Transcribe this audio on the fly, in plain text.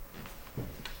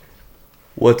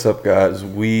What's up, guys?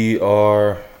 We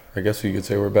are, I guess you could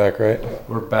say we're back, right?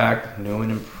 We're back, new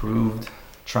and improved.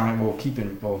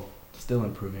 Still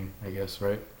improving, I guess,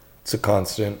 right? It's a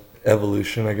constant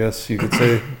evolution, I guess you could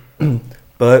say.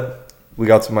 But we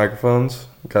got some microphones,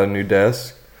 got a new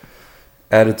desk,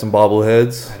 added some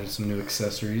bobbleheads, Added some new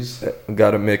accessories.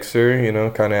 got a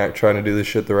mixer, kind of trying to do this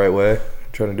shit the right way,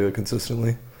 trying to do it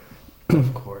consistently.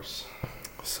 Of course.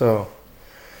 So,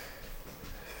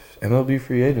 MLB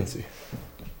free agency.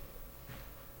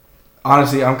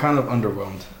 Honestly, I'm kind of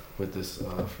underwhelmed with this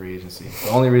free agency. The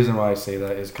only reason why I say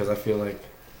that is because I feel like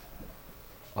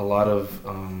a lot of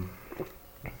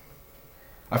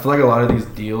these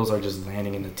deals are just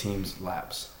landing in the team's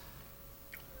laps.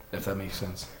 If that makes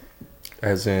sense.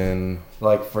 As in,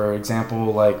 like, for example,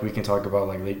 like we can talk about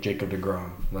like Jacob deGrom.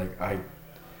 Like I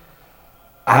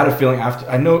had a feeling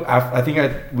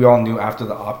we all knew after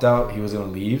the opt out he was gonna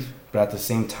leave, but at the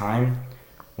same time,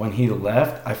 when he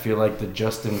left, I feel like the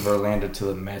Justin Verlander to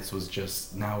the Mets was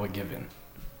just now a given.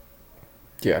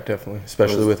 yeah, definitely,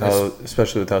 especially with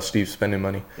how Steve's spending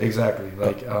money. Exactly,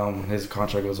 like his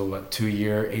contract was a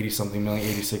 2-year,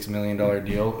 $86 million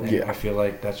deal, and yeah. I feel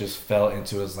like that just fell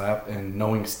into his lap. And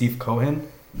knowing Steve Cohen,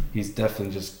 he's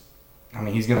definitely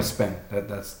he's gonna spend.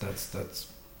 That's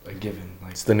a given.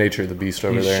 Like, it's the nature of the beast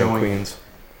over there in Queens.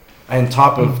 And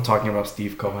top of talking about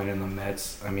Steve Cohen and the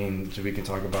Mets, we can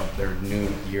talk about their new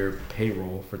year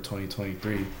payroll for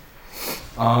 2023.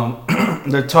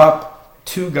 The top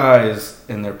two guys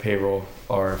in their payroll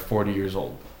are 40 years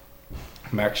old.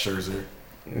 Max Scherzer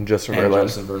and Justin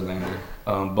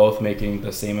Verlander. Both making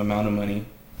the same amount of money,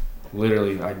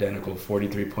 literally identical,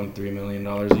 $43.3 million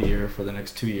a year for the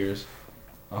next 2 years.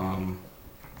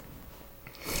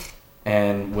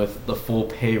 And with the full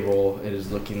payroll, it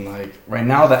is looking like right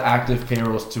now the active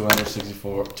payroll is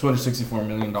 $264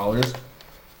 million.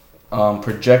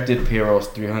 Projected payroll is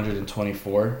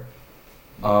 $324.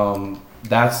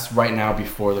 That's right now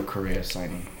before the Correa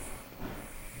signing.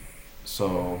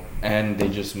 So, and they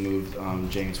just moved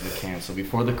James McCann. So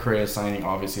before the Correa signing,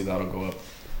 obviously that'll go up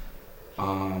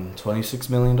 $26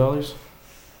 million.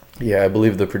 Yeah, I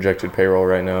believe the projected payroll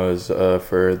right now is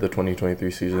for the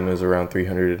 2023 season is around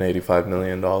 $385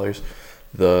 million.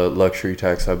 The luxury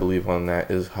tax, I believe, on that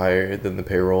is higher than the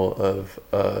payroll of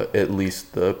at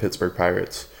least the Pittsburgh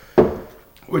Pirates,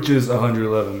 which is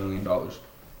 $111 million.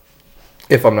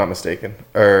 If I'm not mistaken.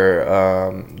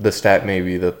 Or the stat may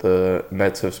be that the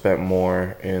Mets have spent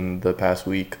more in the past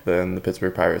week than the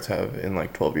Pittsburgh Pirates have in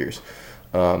like 12 years.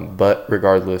 But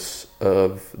regardless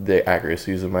of the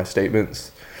accuracies of my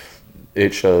statements,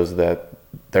 it shows that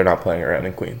they're not playing around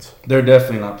in Queens. They're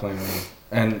definitely not playing around.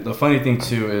 And the funny thing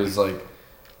too is, like,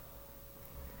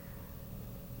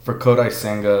 for Kodai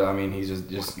Senga, he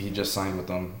just signed with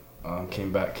them.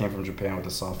 Came from Japan with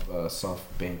the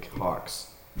SoftBank Hawks.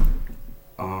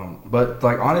 But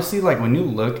like honestly, like when you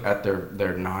look at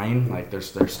their nine, like their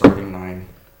starting nine,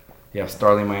 yeah,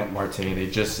 Starling Marte, they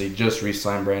just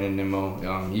re-signed Brandon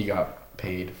Nimmo. He got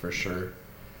paid for sure.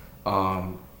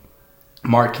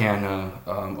 Mark Canha,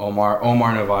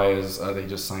 Omar Narvaez, they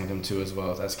just signed him too as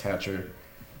well as catcher.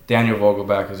 Daniel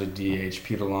Vogelbach as a DH,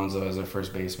 Pete Alonso as a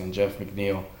first baseman, Jeff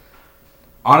McNeil.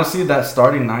 Honestly, that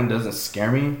starting nine doesn't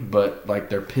scare me, but like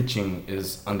their pitching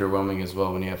is underwhelming as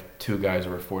well when you have two guys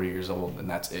who are 40 years old and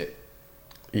that's it.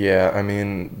 Yeah,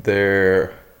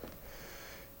 they're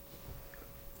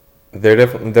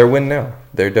win now.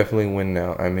 They're definitely win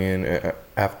now.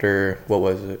 After what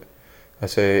was it? I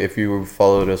say if you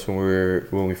followed us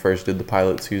when we first did the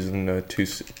pilot season two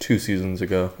seasons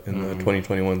ago in the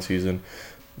 2021 season,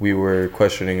 we were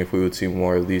questioning if we would see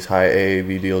more of these high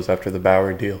AAV deals after the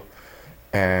Bauer deal,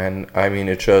 and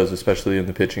it shows, especially in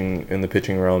the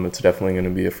pitching realm. It's definitely going to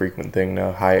be a frequent thing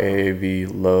now. High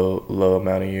AAV, low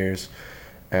amount of years,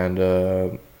 and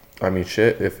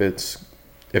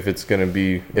if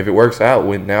it works out,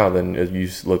 win now, then you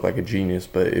look like a genius.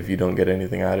 But if you don't get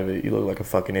anything out of it, you look like a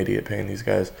fucking idiot paying these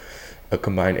guys a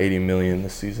combined $80 million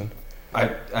this season.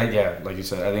 Yeah, like you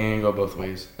said, I think it can go both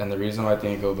ways. And the reason why I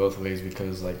think it go both ways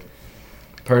because, like,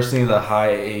 personally, the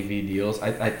high AV deals,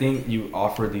 I think you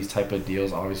offer these type of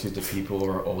deals obviously to people who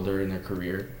are older in their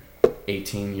career,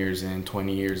 18 years in,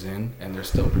 20 years in, and they're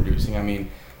still producing.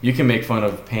 You can make fun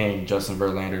of paying Justin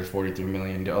Verlander $43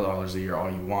 million a year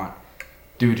all you want.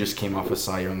 Dude just came off a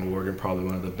Cy Young Award and probably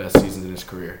one of the best seasons in his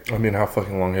career. How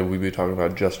fucking long have we been talking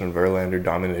about Justin Verlander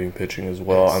dominating pitching as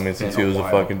well? Since he was a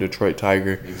fucking Detroit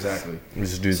Tiger. Exactly.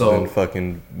 This dude's been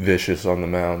fucking vicious on the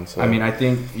mound. So. I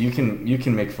think you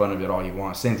can make fun of it all you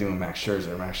want. Same thing with Max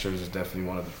Scherzer. Max Scherzer is definitely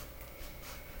one of the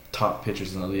top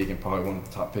pitchers in the league and probably one of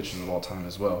the top pitchers of all time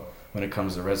as well when it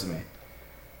comes to resume.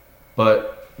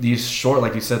 But these short,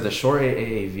 like you said, the short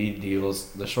AAV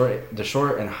deals, the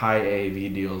short and high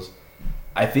AAV deals,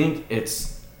 I think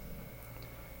it's.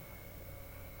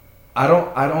 I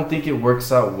don't think it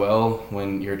works out well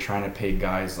when you're trying to pay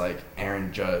guys like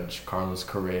Aaron Judge, Carlos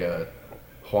Correa,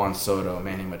 Juan Soto,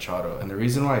 Manny Machado. And the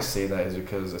reason why I say that is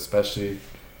because especially,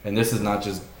 and this is not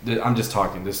just, I'm just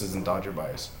talking, this isn't Dodger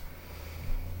bias.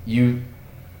 You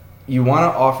want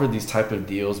to offer these type of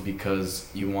deals because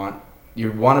you want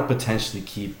to potentially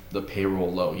keep the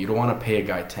payroll low. You don't want to pay a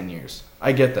guy 10 years.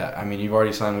 I get that. I mean, you've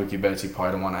already signed Mookie Betts. You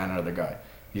probably don't want to add another guy.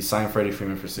 You signed Freddie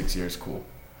Freeman for 6 years. Cool.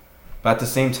 But at the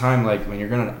same time, like when you're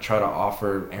going to try to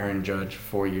offer Aaron Judge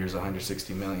 4 years,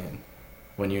 $160 million,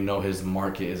 when you know his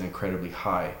market is incredibly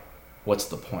high, what's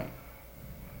the point?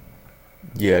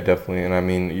 Yeah, definitely. And I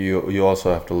mean, you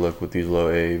also have to look with these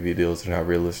low AAV deals and how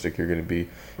realistic you're going to be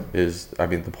is, I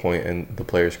mean, the point in the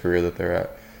player's career that they're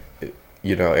at.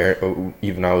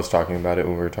 Even I was talking about it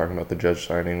when we were talking about the Judge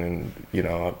signing,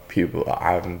 and, people,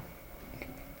 I'm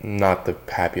not the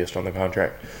happiest on the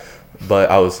contract.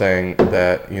 But I was saying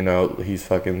that, he's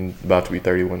fucking about to be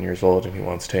 31 years old and he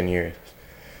wants 10 years.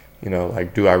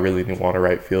 Do I really want a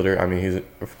right fielder? I mean,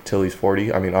 till he's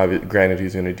 40. I mean, granted,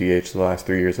 he's going to DH the last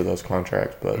 3 years of those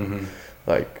contracts,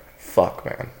 but, fuck,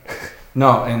 man.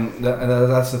 No, and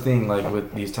that's the thing, like,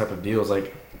 with these type of deals.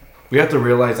 Like, we have to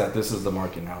realize that this is the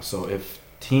market now. So if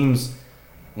teams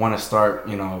want to start,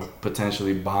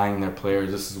 potentially buying their players,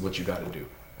 this is what you got to do.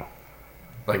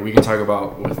 Like, we can talk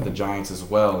about with the Giants as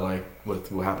well, like,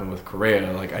 with what happened with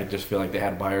Correa. Like, I just feel like they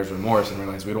had buyer's remorse and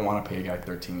realized we don't want to pay a guy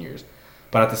 13 years.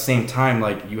 But at the same time,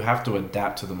 like, you have to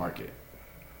adapt to the market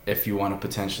if you want to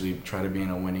potentially try to be in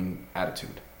a winning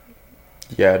attitude.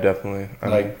 Yeah, definitely.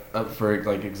 For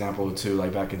example, too,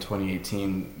 like back in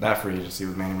 2018, that free agency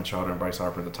with Manny Machado and Bryce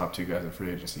Harper, the top two guys in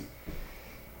free agency.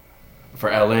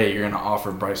 For LA, you're going to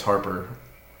offer Bryce Harper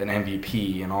an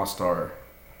MVP, an All-Star,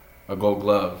 a Gold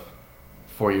Glove,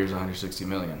 4 years, $160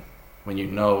 million, when you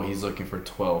know he's looking for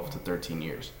 12 to 13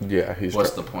 years. Yeah,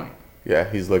 what's the point? Yeah,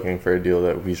 he's looking for a deal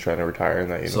that he's trying to retire in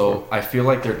that uniform. So I feel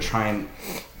like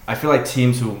I feel like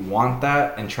teams who want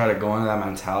that and try to go into that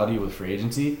mentality with free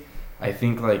agency, I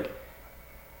think, like,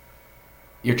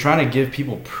 you're trying to give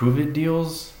people prove-it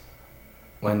deals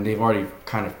when they've already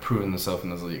kind of proven themselves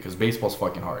in this league, because baseball's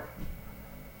fucking hard.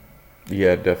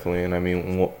 Yeah, definitely. And I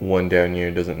mean, one down year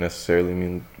doesn't necessarily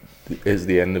mean is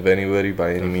the end of anybody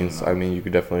by any means. Not. I mean, you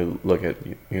could definitely look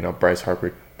at, Bryce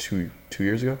Harper two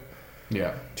years ago.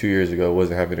 Yeah. 2 years ago,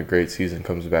 wasn't having a great season,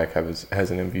 comes back, has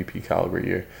an MVP caliber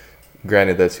year.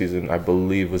 Granted, that season, I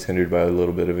believe, was hindered by a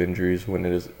little bit of injuries. When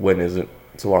isn't,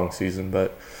 it's a long season,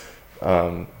 but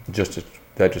that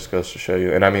just goes to show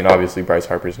you. And I mean, obviously, Bryce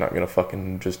Harper's not going to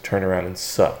fucking just turn around and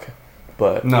suck.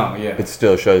 But no, yeah. It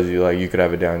still shows you, like, you could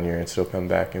have a down year and still come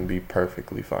back and be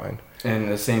perfectly fine. And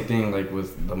the same thing, like,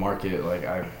 with the market, like,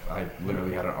 I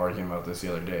literally had an argument about this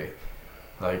the other day.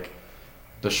 Like,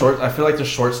 I feel like the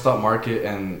shortstop market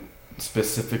and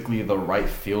specifically the right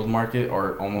field market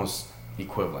are almost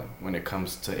equivalent when it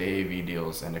comes to AAV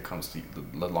deals and it comes to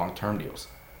the long-term deals.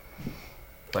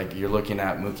 Like, you're looking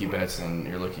at Mookie Betts and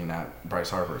you're looking at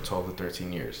Bryce Harper, 12 to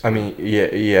 13 years. I mean,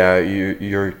 yeah,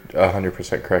 you're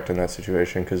 100% correct in that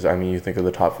situation because, I mean, you think of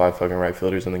the top 5 fucking right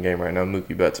fielders in the game right now: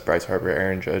 Mookie Betts, Bryce Harper,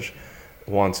 Aaron Judge,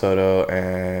 Juan Soto,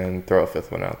 and throw a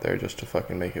 5th one out there just to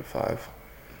fucking make it 5.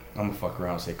 I'm gonna fuck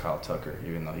around and say Kyle Tucker,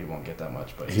 even though he won't get that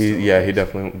much. But he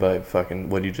definitely. But fucking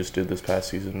what he just did this past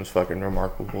season was fucking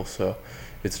remarkable. So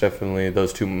it's definitely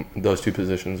those two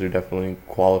positions are definitely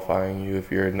qualifying you.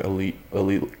 If you're an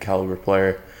elite caliber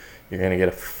player, you're gonna get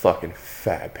a fucking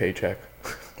fat paycheck.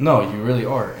 No, you really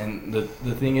are. And the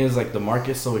thing is, like, the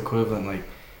market's so equivalent. Like,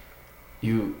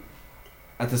 you,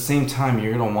 at the same time,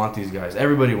 you're gonna want these guys.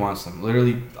 Everybody wants them.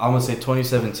 Literally, I'm gonna say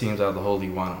 27 teams out of the whole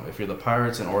league want them. If you're the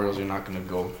Pirates and Orioles, you're not gonna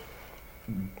go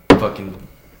fucking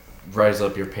rise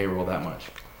up your payroll that much.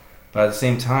 But at the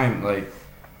same time, like,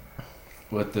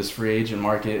 with this free agent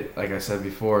market, like I said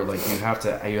before, like, you have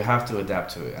to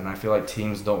adapt to it. And I feel like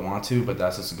teams don't want to, but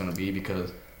that's just gonna be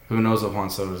because who knows what Juan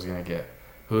Soto is gonna get?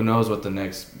 Who knows what the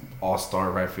next all-star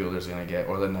right fielder is gonna get,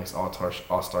 or the next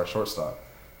all-star shortstop?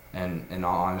 And in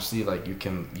all honesty, like, you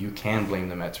can blame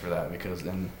the Mets for that, because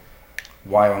then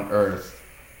why on earth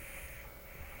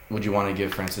would you want to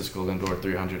give Francisco Lindor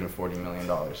 $340 million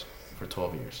for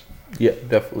 12 years? Yeah,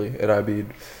 definitely. And I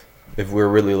mean, if we're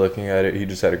really looking at it, he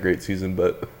just had a great season,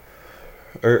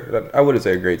 or I wouldn't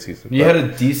say a great season. He had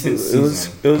a decent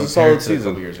season. It was a solid season.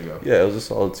 A couple years ago. Yeah, it was a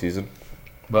solid season.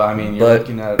 But I mean, you're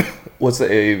looking at what's the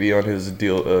AAV on his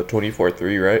deal?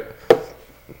 24-3, right?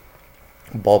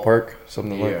 Ballpark,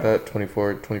 something Yeah. like that.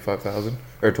 25,000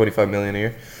 or 25 million a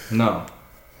year. No,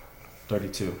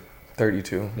 32.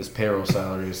 32. His payroll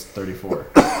salary is 34.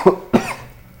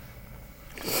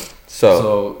 So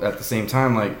So at the same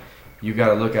time, like, you got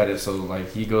to look at it. So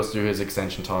like, he goes through his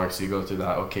extension talks. You go through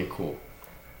that. Okay, cool.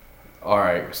 All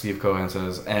right, Steve Cohen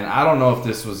says, and I don't know if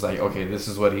this was like, okay, this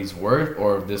is what he's worth,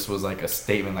 or if this was like a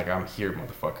statement, like, I'm here,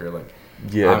 motherfucker. Like,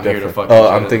 yeah, I'm here definitely. to fucking. Oh,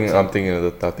 I'm thinking of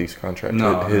the Tatis contract.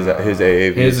 No, his no.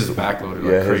 AAV. His is backloaded.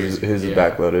 Like Yeah, crazy. his is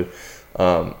backloaded.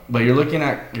 But you're looking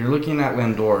at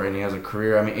Lindor, and he has a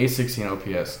career. I mean, 816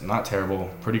 OPS, not terrible,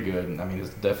 pretty good. I mean,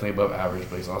 it's definitely above average,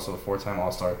 but he's also a 4-time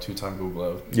All-Star, 2-time Gold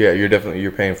Glove. Yeah,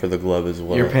 you're paying for the glove as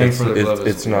well. You're paying for the glove as well.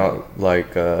 It's not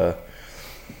like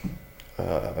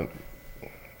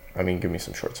I mean, give me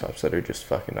some shortstops that are just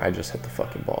fucking. I just hit the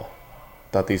fucking ball.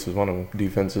 Tatis was one of them.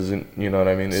 Defense isn't, you know what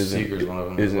I mean? Seager's one of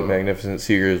them. Isn't magnificent.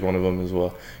 Seager is one of them as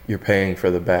well. You're paying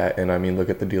for the bat, and I mean, look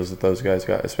at the deals that those guys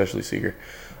got, especially Seager.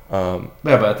 Yeah,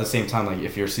 but at the same time, like,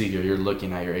 if you're Seager, you're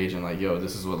looking at your agent like, yo,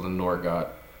 this is what Lindor got.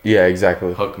 Yeah,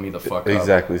 exactly. Hook me the fuck up.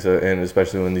 Exactly. So, and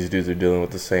especially when these dudes are dealing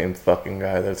with the same fucking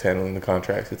guy that's handling the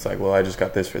contracts, it's like, well, I just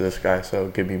got this for this guy, so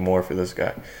give me more for this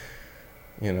guy.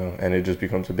 You know, and it just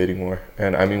becomes a bidding war.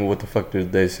 And I mean, what the fuck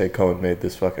did they say Cohen made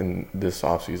this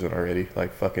offseason already?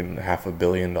 Like fucking $500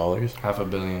 million. $500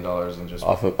 million and just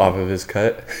off of his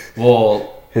cut.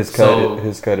 Well, his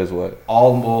cut is what?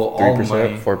 All 3%,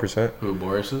 money. 4%. Who,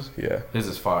 Boris's? Yeah. His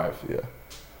is 5. Yeah.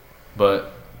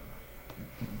 But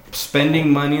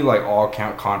spending money, like all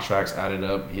contracts added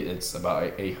up, it's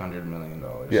about $800 million.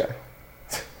 Yeah.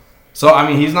 So I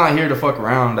mean, he's not here to fuck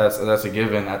around. That's a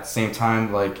given. At the same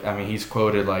time, like, I mean, he's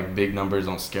quoted like, big numbers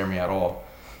don't scare me at all.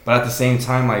 But at the same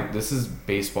time, like, this is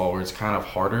baseball where it's kind of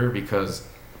harder because,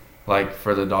 like,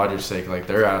 for the Dodgers' sake, like,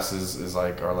 their asses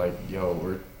are like, yo,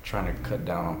 we're trying to cut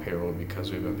down on payroll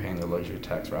because we've been paying the luxury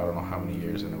tax for I don't know how many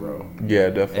years in a row. Yeah,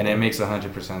 definitely. And it makes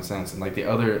 100% sense. And like the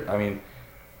other, I mean,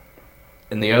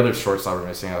 and the other shortstop we're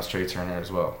missing out is Trey Turner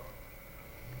as well.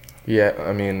 Yeah,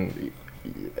 I mean,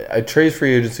 Trey's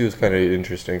free agency was kind of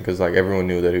interesting because like everyone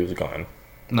knew that he was gone.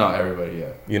 No, everybody,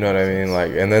 yeah. You know what I mean?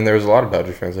 Like, and then there was a lot of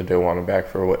Dodger fans that didn't want him back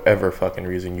for whatever fucking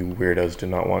reason. You weirdos did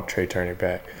not want Trey Turner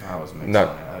back. I was mixed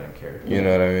on it. I didn't care. You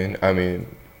know what I mean? I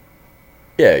mean,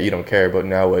 yeah, you don't care, but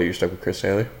now what? You're stuck with Chris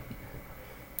Taylor?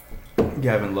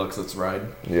 Gavin Lux, let's ride.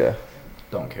 Yeah.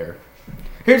 Don't care.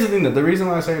 Here's the thing, that the reason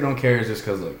why I say I don't care is just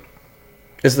because, like,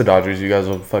 it's the Dodgers. You guys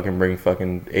will fucking bring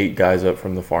fucking 8 guys up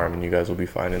from the farm, and you guys will be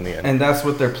fine in the end. And that's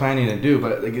what they're planning to do.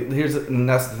 But like, and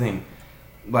that's the thing.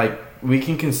 Like, we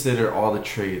can consider all the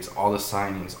trades, all the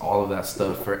signings, all of that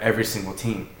stuff for every single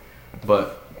team.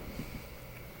 But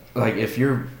like, if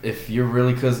you're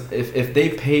really, because if they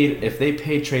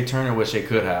paid Trey Turner, which they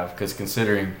could have, because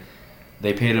considering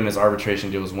they paid him his arbitration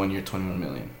deal was 1 year, $21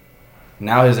 million.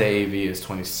 Now his AAV is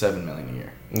 $27 million a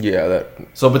year. Yeah,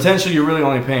 So potentially you're really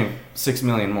only paying $6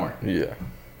 million more. Yeah.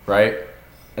 Right?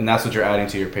 And that's what you're adding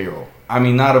to your payroll. I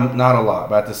mean, not a lot,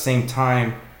 but at the same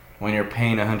time, when you're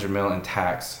paying $100 million in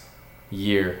tax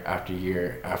year after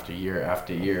year after year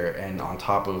after year, and on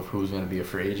top of who's going to be a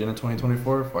free agent in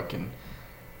 2024, fucking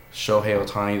Shohei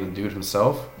Ohtani, the dude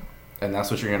himself, and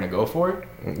that's what you're going to go for?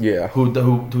 Yeah. Who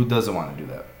doesn't want to do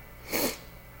that?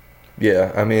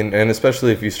 Yeah, I mean, and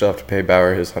especially if you still have to pay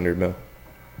Bauer his $100 million.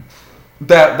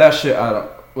 That shit,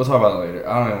 we'll talk about it later.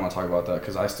 I don't even want to talk about that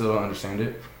because I still don't understand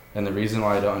it. And the reason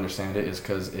why I don't understand it is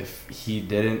because if he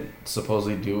didn't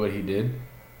supposedly do what he did,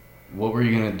 what were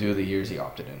you going to do the years he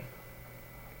opted in?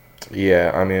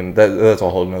 Yeah, I mean, that's a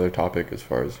whole nother topic as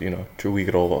far as, you know, we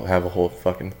could all have a whole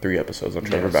fucking 3 episodes on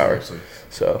Trevor Bauer. Seriously.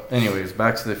 So, anyways,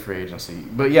 back to the free agency.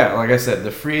 But yeah, like I said,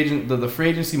 the free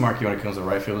agency market when it comes to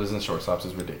right fielders and shortstops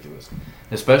is ridiculous.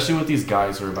 Especially with these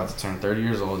guys who are about to turn 30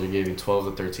 years old, you're giving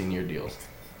 12 to 13-year deals.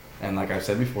 And like I've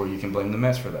said before, you can blame the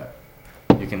Mets for that.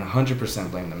 You can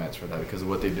 100% blame the Mets for that because of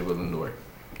what they did with Lindor.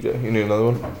 yeah, you need another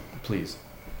one? Please.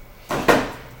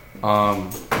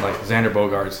 Like Xander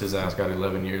Bogaerts, his ass got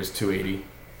 11 years, 280.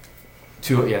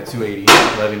 280,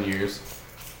 11 years.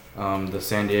 The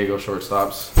San Diego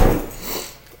shortstops.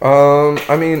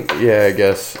 I mean, yeah, I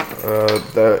guess.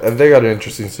 They got an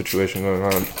interesting situation going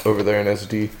on over there in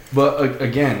SD. But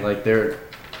again, like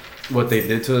what they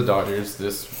did to the Dodgers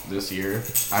this year,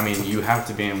 I mean, you have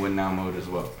to be in win now mode as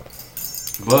well.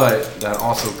 But that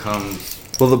also comes.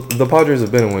 Well, the Padres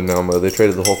have been in win now mode. They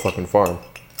traded the whole fucking farm.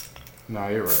 No,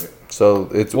 you're right. So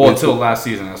it's until last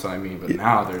season, that's what I mean. But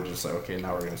now they're just like, okay,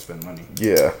 now we're gonna spend money.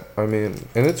 Yeah, I mean,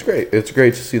 and it's great. It's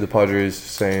great to see the Padres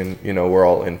saying, you know, we're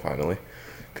all in finally,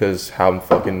 because how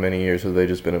fucking many years have they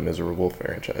just been a miserable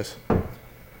franchise?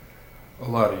 A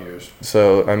lot of years.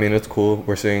 So, I mean, it's cool.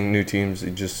 We're seeing new teams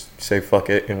just say fuck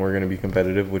it and we're going to be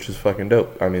competitive, which is fucking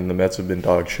dope. I mean, the Mets have been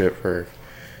dog shit for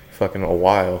fucking a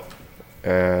while.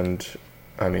 And,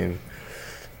 I mean,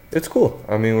 it's cool.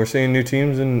 I mean, we're seeing new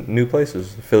teams in new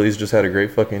places. The Phillies just had a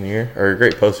great fucking year. Or a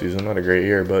great postseason. Not a great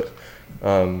year, but...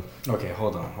 Okay,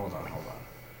 hold on.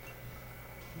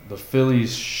 The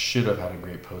Phillies should have had a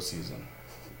great postseason.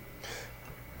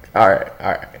 All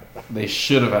right. They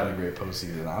should have had a great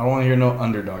postseason. I don't want to hear no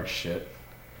underdog shit.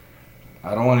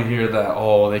 I don't want to hear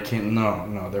that, they can't.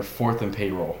 No, they're fourth in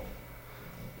payroll.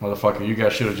 Motherfucker, you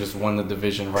guys should have just won the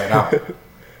division right out.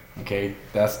 Okay,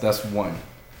 that's one.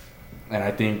 And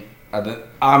I think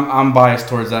I'm biased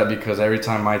towards that because every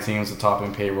time my team's the top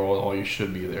in payroll, you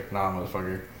should be there. Nah,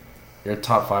 motherfucker. You're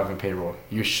top 5 in payroll.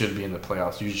 You should be in the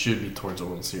playoffs. You should be towards the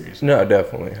World Series. No,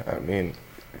 definitely. I mean,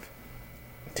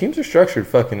 teams are structured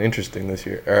fucking interesting this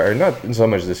year. Or not so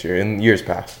much this year, in years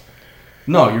past.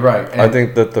 No, you're right. And I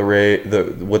think that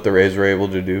what the Rays were able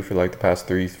to do for like the past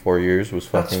 3-4 years was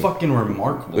fucking... That's fucking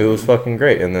remarkable. It was fucking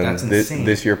great. And then insane.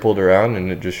 This year pulled around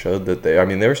and it just showed that they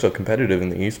were still competitive in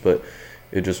the East, but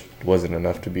it just wasn't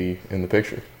enough to be in the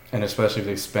picture. And especially if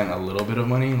they spent a little bit of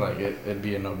money, like it'd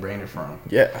be a no-brainer for them.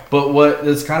 Yeah. But what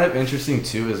is kind of interesting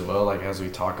too, as well, like as we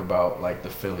talk about like the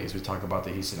Phillies, we talk about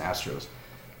the Houston Astros,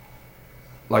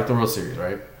 like the World Series,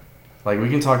 right? Like we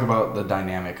can talk about the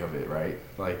dynamic of it, right?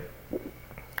 Like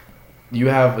you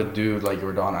have a dude like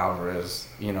Yordan Alvarez,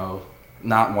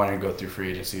 not wanting to go through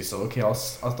free agency, so okay, I'll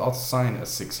sign a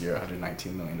 6-year,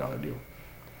 $119 million deal.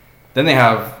 Then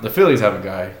the Phillies have a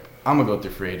guy. I'm gonna go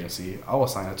through free agency. I will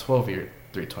sign a 12-year.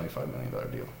 $325 million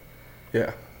deal.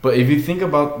 Yeah. But if you think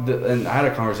about and I had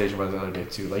a conversation about it the other day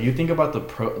too. Like you think about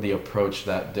the approach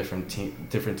that different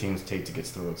teams take to get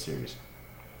to the World Series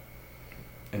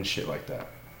and shit like that.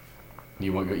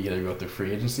 You want to either go through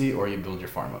free agency or you build your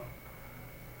farm up.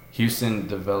 Houston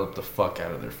developed the fuck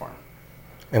out of their farm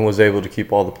and was able to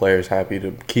keep all the players happy,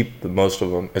 to keep the most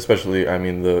of them, especially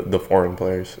the foreign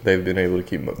players. They've been able to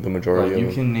keep the majority of them.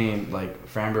 You can name like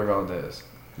Framber Valdez,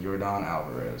 Yordan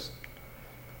Alvarez,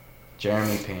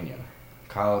 Jeremy Pena,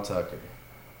 Kyle Tucker,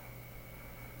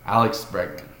 Alex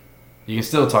Bregman. You can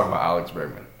still talk about Alex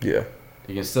Bregman. Yeah.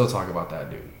 You can still talk about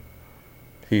that dude.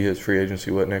 He hits free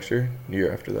agency, next year? The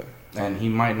year after that. And he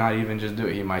might not even just do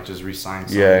it. He might just resign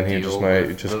some and he just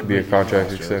might be a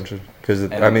contract extension. Because,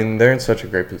 they're in such a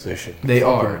great position. They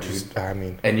are.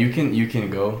 And you can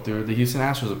go through the Houston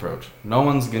Astros approach. No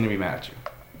one's going to be mad at you.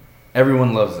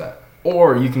 Everyone loves that.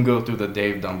 Or you can go through the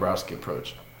Dave Dombrowski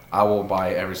approach. I will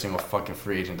buy every single fucking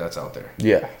free agent that's out there.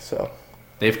 Yeah, so.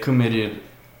 They've committed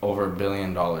over $1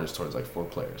 billion towards like 4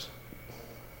 players.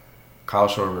 Kyle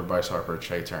Schwarber, Bryce Harper,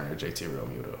 Trey Turner, JT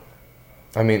Realmuto.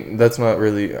 I mean, that's not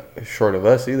really short of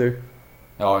us either.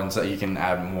 Oh, and so you can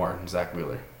add more, Zach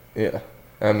Wheeler. Yeah.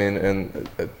 I mean, and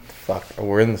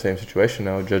we're in the same situation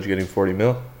now. Judge getting $40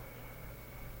 million.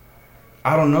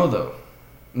 I don't know, though.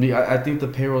 I think the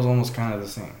payroll's almost kind of the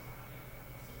same.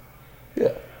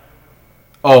 Yeah.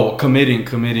 Oh, committing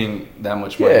that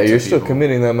much money. Yeah, you're still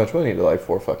committing that much money to like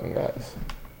 4 fucking guys.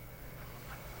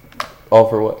 All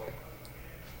for what?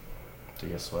 To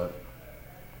get swept.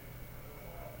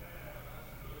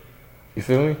 You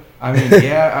feel me? I mean,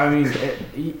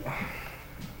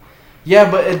 yeah,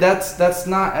 but that's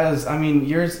not as. I mean,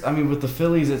 with the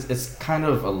Phillies, it's kind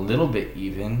of a little bit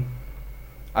even.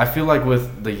 I feel like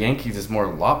with the Yankees, it's more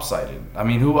lopsided. I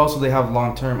mean, who else do they have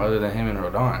long term other than him and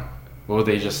Rodon? Or would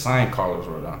they just sign Carlos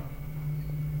Rodon?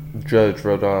 Judge,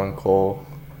 Rodon, Cole,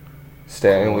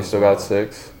 Stanton. We still got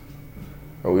 6.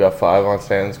 Or we got 5 on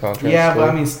Stanton's contract. Yeah, still. But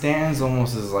I mean, Stanton's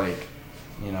almost is like,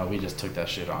 we just took that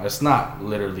shit on. It's not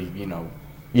literally,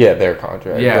 Yeah, their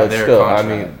contract. Yeah, but their still, contract.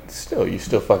 I mean, you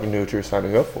still fucking knew what you were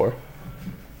signing up for.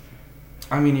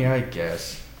 I mean, yeah, I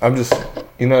guess. I'm just,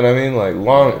 you know what I mean? Like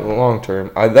long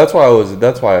term. That's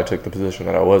why I took the position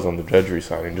that I was on the Judge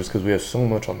re-signing, just because we have so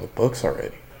much on the books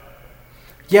already.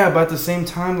 Yeah, but at the same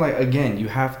time, like again,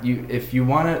 if you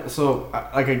want to. So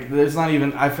there's not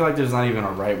even. I feel like there's not even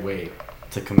a right way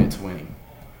to commit to winning.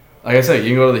 Like I said, you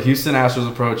can go to the Houston Astros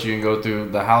approach. You can go through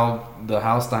the Hal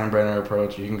Steinbrenner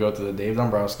approach. You can go to the Dave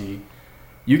Dombrowski.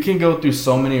 You can go through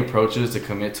so many approaches to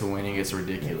commit to winning. It's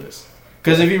ridiculous.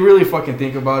 Because if you really fucking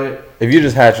think about it, if you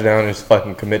just hatch it down and just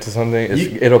fucking commit to something,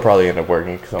 it'll probably end up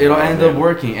working. It'll end up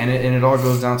working, and it all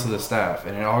goes down to the staff,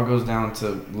 and it all goes down to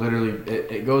literally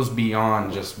it goes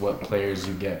beyond just what players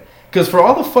you get. Because for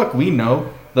all the fuck we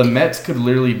know, the Mets could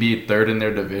literally be 3rd in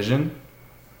their division.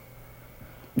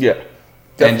 Yeah.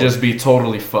 and just be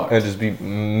totally fucked. And just be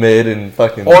mid and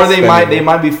fucking. Or they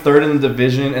might be third in the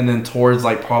division, and then towards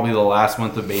like probably the last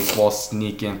month of baseball,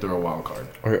 sneak in through a wild card.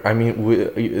 Or I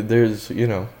mean, there's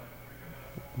the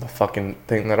fucking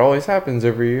thing that always happens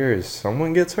every year is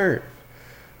someone gets hurt.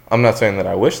 I'm not saying that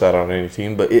I wish that on any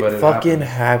team, but it fucking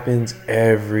happens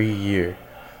every year.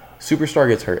 Superstar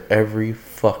gets hurt every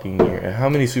fucking year. And how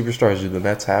many superstars do the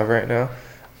Mets have right now?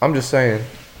 I'm just saying.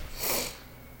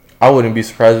 I wouldn't be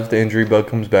surprised if the injury bug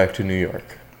comes back to New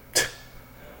York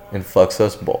and fucks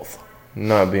us both.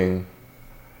 Not being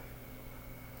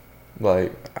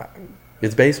like,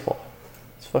 it's baseball.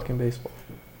 It's fucking baseball.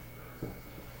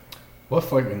 What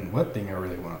thing I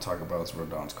really want to talk about is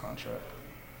Rodon's contract.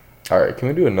 All right, can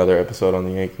we do another episode on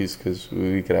the Yankees? Because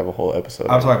we could have a whole episode.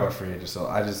 I'm talking about free agent, so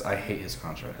I hate his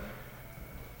contract.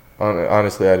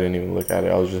 Honestly, I didn't even look at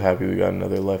it. I was just happy we got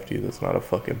another lefty that's not a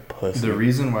fucking pussy. The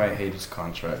reason why I hate his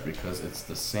contract because it's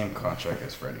the same contract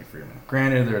as Freddie Freeman.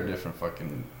 Granted, they're a different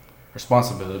fucking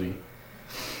responsibility,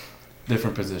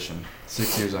 different position.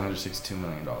 6 years, $162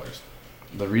 million.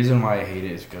 The reason why I hate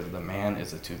it is because the man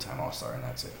is a 2-time All-Star, and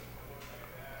that's it.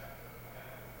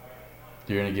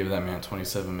 You're going to give that man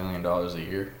 $27 million a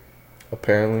year?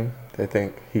 Apparently, they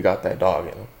think he got that dog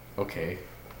in him. Okay.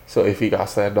 So if he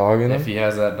got that dog in him? If he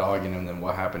has that dog in him, then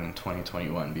what happened in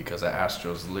 2021? Because the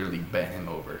Astros literally bent him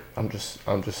over. I'm just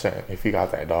saying, if he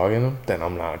got that dog in him, then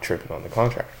I'm not tripping on the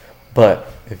contract. But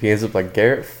if he ends up like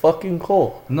Garrett fucking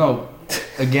Cole. No,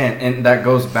 again, and that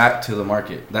goes back to the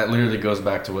market. That literally goes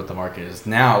back to what the market is.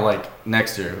 Now, like,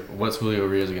 next year, what's Julio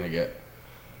Urias going to get?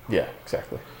 Yeah,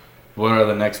 exactly. What are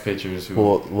the next pitchers who...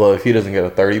 Well, if he doesn't get a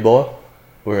 30 ball,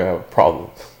 we're going to have a problem.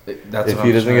 If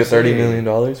he doesn't get $30 million,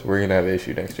 we're going to have an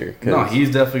issue next year. No,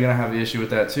 he's definitely going to have an issue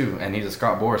with that, too. And he's a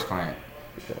Scott Boras client.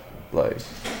 Yeah, like...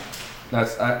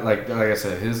 That's like I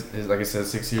said, his like I said,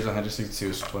 6 years, 162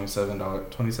 is $27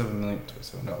 million,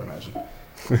 imagine.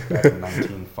 Back in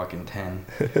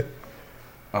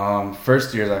 1910.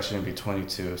 First year is actually gonna be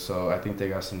 22, so I think they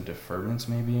got some deferments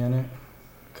maybe in it,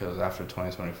 because after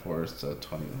 2024 it's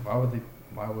 20.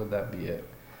 Why would that be it?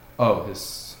 Oh,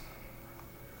 that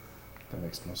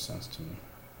makes no sense to me.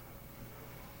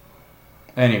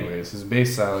 Anyways, his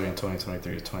base salary in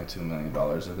 2023 is $22 million,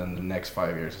 and then the next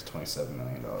 5 years is $27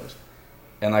 million.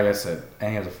 And like I said, and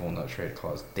he has a full no trade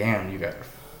clause. Damn, you guys are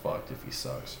fucked if he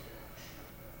sucks.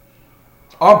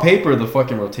 On paper, the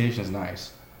fucking rotation is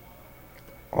nice.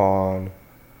 On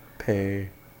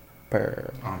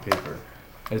paper. On paper.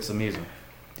 It's amazing.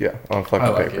 Yeah, on fucking I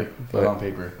like paper. It, but on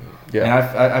paper. Yeah. And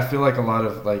I feel like a lot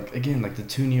of, like, again, like the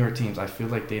two New York teams, I feel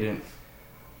like they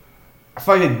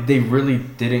really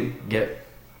didn't get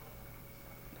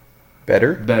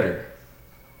better.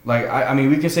 Like, I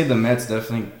mean, we can say the Mets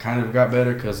definitely kind of got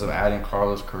better because of adding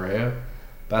Carlos Correa.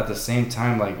 But at the same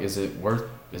time, like, is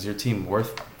your team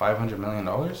worth $500 million?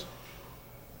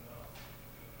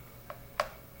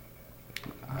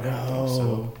 I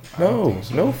don't think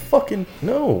so.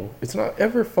 No. It's not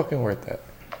ever fucking worth that.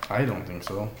 I don't think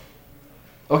so.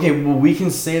 Okay, well, we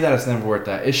can say that it's never worth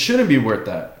that. It shouldn't be worth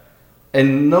that.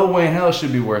 And no way in hell it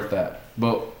should be worth that.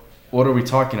 But what are we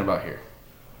talking about here?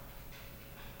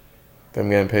 Them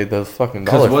getting paid those fucking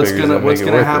dollar figures. Because what's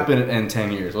gonna happen in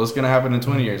 10 years? What's gonna happen in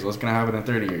 20 years? What's gonna happen in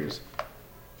 30 years?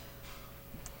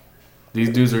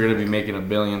 These dudes are gonna be making $1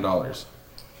 billion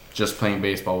just playing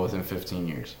baseball within 15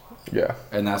 years. Yeah.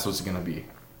 And that's what's gonna be.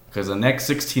 Because the next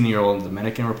 16-year-old in the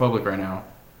Dominican Republic right now,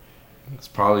 it's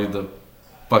probably the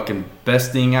fucking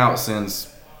best thing out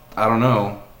since, I don't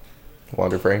know,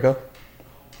 Wander Franco?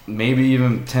 Maybe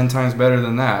even 10 times better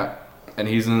than that. And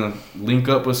he's gonna link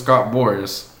up with Scott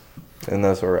Boras. And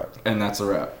that's a wrap. And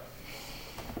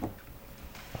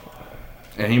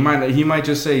he might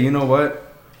just say, you know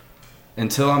what?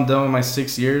 Until I'm done with my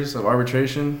 6 years of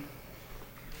arbitration,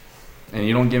 and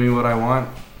you don't give me what I want,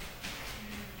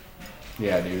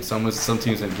 yeah, dude. Some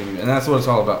teams gonna give me, and that's what it's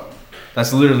all about.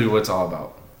 That's literally what it's all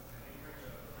about.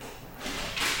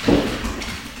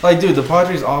 Like, dude, the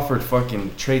Padres offered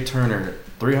fucking Trey Turner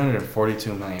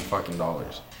 $342 million fucking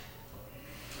dollars.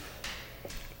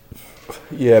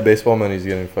 Yeah, baseball money's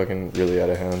getting fucking really out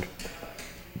of hand.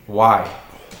 Why?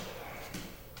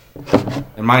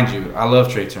 And mind you, I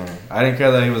love Trey Turner. I didn't care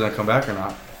that he was going to come back or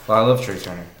not, but I love Trey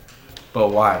Turner. But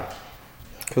why?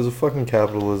 Because of fucking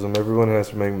capitalism. Everyone has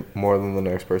to make more than the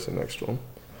next person next to them.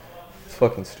 It's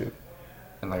fucking stupid.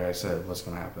 And like I said, what's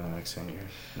going to happen in the next 10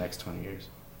 years? Next 20 years?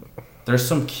 There's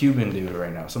some Cuban dude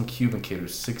right now. Some Cuban kid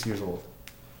who's 6 years old.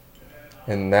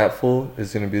 And that fool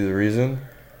is going to be the reason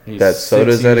that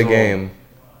sodas at a game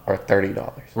are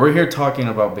 $30. We're here talking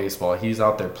about baseball. He's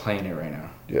out there playing it right now.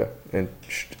 Yeah, and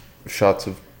shots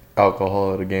of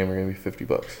alcohol at a game are gonna be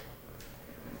 $50.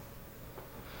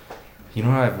 You know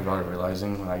what I've started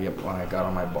realizing when I got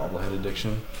on my bobblehead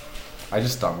addiction? I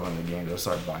just stopped going to the games. I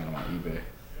started buying them on eBay.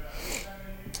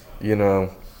 You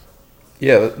know,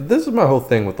 yeah, this is my whole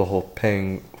thing with the whole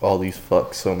paying all these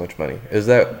fucks so much money. Is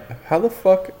that how the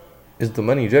fuck is the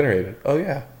money generated? Oh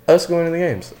yeah, us going to the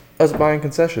games, us buying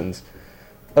concessions,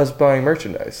 us buying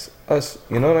merchandise, us,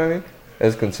 you know what I mean?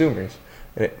 As consumers,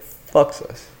 and it fucks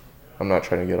us. I'm not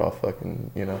trying to get off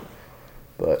fucking,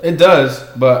 but It does,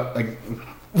 but like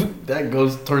that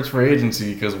goes towards free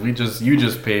agency because you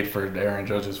just paid for Aaron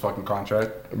Judge's fucking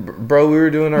contract. Bro, we were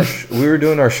doing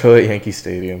our show at Yankee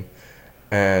Stadium,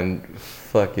 and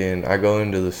fucking I go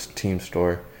into this team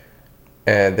store,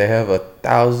 and they have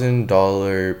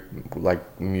 $1,000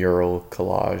 like mural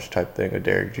collage type thing of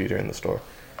Derek Jeter in the store.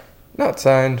 Not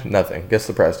signed, nothing. Guess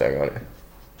the price tag on it.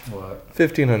 What?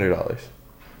 $1,500.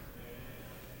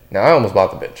 Now I almost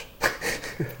bought the bitch.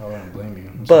 I wouldn't blame you.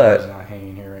 I'm But- surprised it's not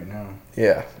hanging here right now.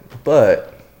 Yeah,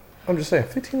 but I'm just saying,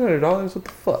 $1,500. What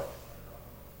the fuck?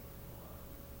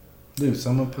 Dude,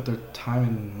 someone put their time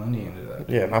and money into that.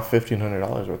 Yeah, not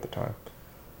 $1,500 worth of time.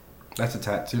 That's a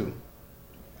tattoo.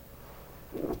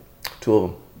 2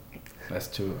 of them, That's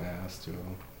two. Yeah, that's two of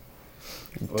them.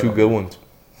 2 Whatever. good ones.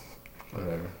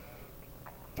 Whatever.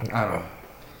 I don't know.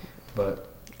 But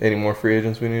Any more free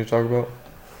agents we need to talk about?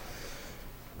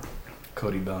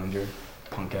 Cody Bellinger,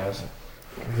 punk ass.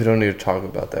 We don't need to talk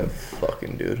about that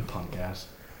fucking dude. Punk ass.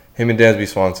 Him and Dansby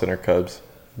Swanson are Cubs.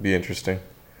 Be interesting.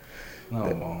 No,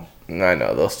 it won't. I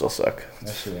know they'll still suck.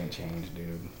 That shit ain't changed,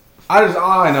 dude.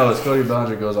 All I know is Cody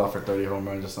Bellinger goes off for 30 home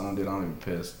runs or something, dude. I'm even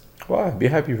pissed. Why? Be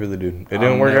happy for the dude. It I'm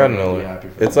didn't work never out in gonna be LA. happy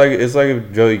for It's him. like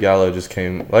if Joey Gallo just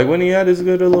came, like when he had his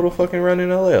good little fucking run in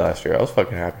LA last year. I was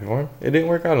fucking happy for him. It didn't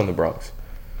work out in the Bronx.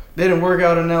 They didn't work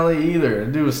out in LA either.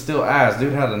 The dude was still ass.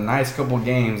 Dude had a nice couple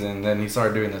games and then he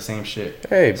started doing the same shit.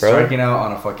 Hey, bro. Striking out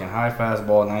on a fucking high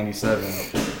fastball, 97,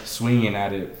 swinging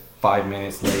at it 5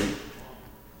 minutes late.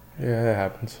 Yeah, that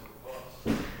happens.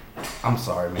 I'm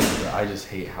sorry, man, but I just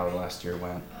hate how last year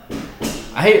went.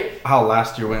 I hate how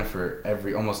last year went for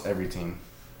almost every team.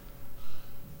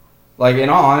 Like, in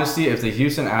all honesty, if the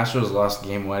Houston Astros lost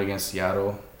game 1 against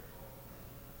Seattle,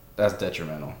 that's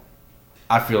detrimental.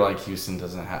 I feel like Houston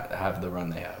doesn't have the run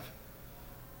they have.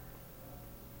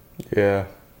 Yeah.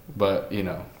 But,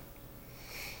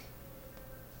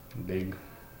 big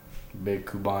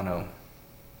Cubano.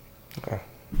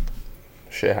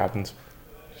 Shit happens.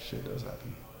 Shit does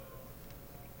happen.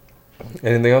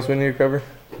 Anything else we need to cover?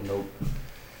 Nope.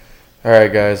 All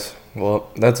right, guys. Well,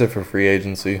 that's it for free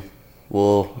agency.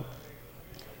 We'll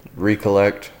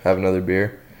recollect, have another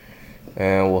beer,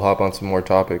 and we'll hop on some more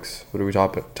topics. What are we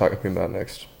talking about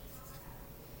next?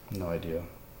 No idea,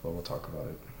 but we'll talk about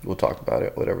it. We'll talk about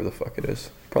it, whatever the fuck it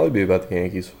is. Probably be about the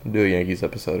Yankees. We'll do a Yankees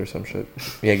episode or some shit.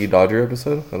 Yankee Dodger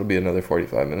episode. That'll be another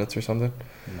 45 minutes or something.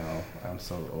 No, I'm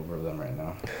so over them right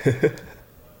now.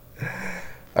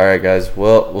 All right, guys.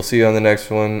 Well, we'll see you on the next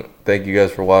one. Thank you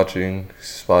guys for watching.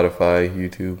 Spotify,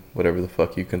 YouTube, whatever the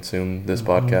fuck you consume this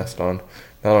podcast on.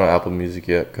 Not on Apple Music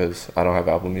yet because I don't have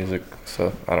Apple Music,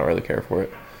 so I don't really care for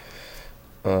it.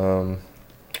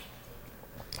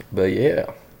 But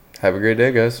yeah, have a great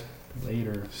day, guys.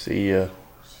 Later. See ya.